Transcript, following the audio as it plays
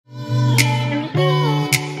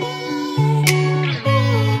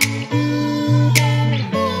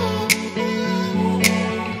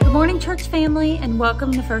family, and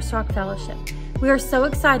welcome to First Rock Fellowship. We are so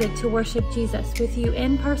excited to worship Jesus with you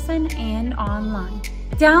in person and online.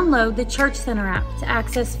 Download the Church Center app to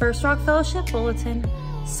access First Rock Fellowship Bulletin,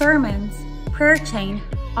 sermons, prayer chain,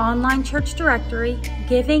 online church directory,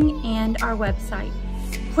 giving, and our website.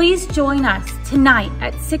 Please join us tonight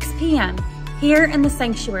at 6 p.m. here in the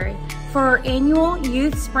sanctuary for our annual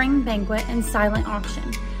Youth Spring Banquet and Silent Auction.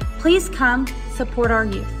 Please come support our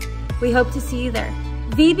youth. We hope to see you there.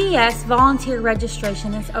 VBS volunteer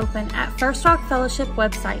registration is open at First Rock Fellowship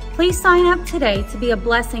website. Please sign up today to be a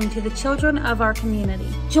blessing to the children of our community.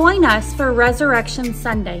 Join us for Resurrection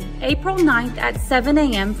Sunday, April 9th at 7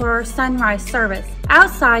 a.m. for our sunrise service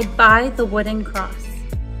outside by the wooden cross.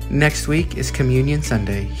 Next week is Communion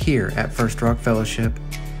Sunday here at First Rock Fellowship.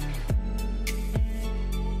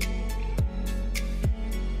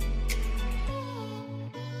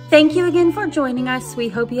 Thank you again for joining us. We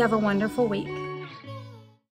hope you have a wonderful week.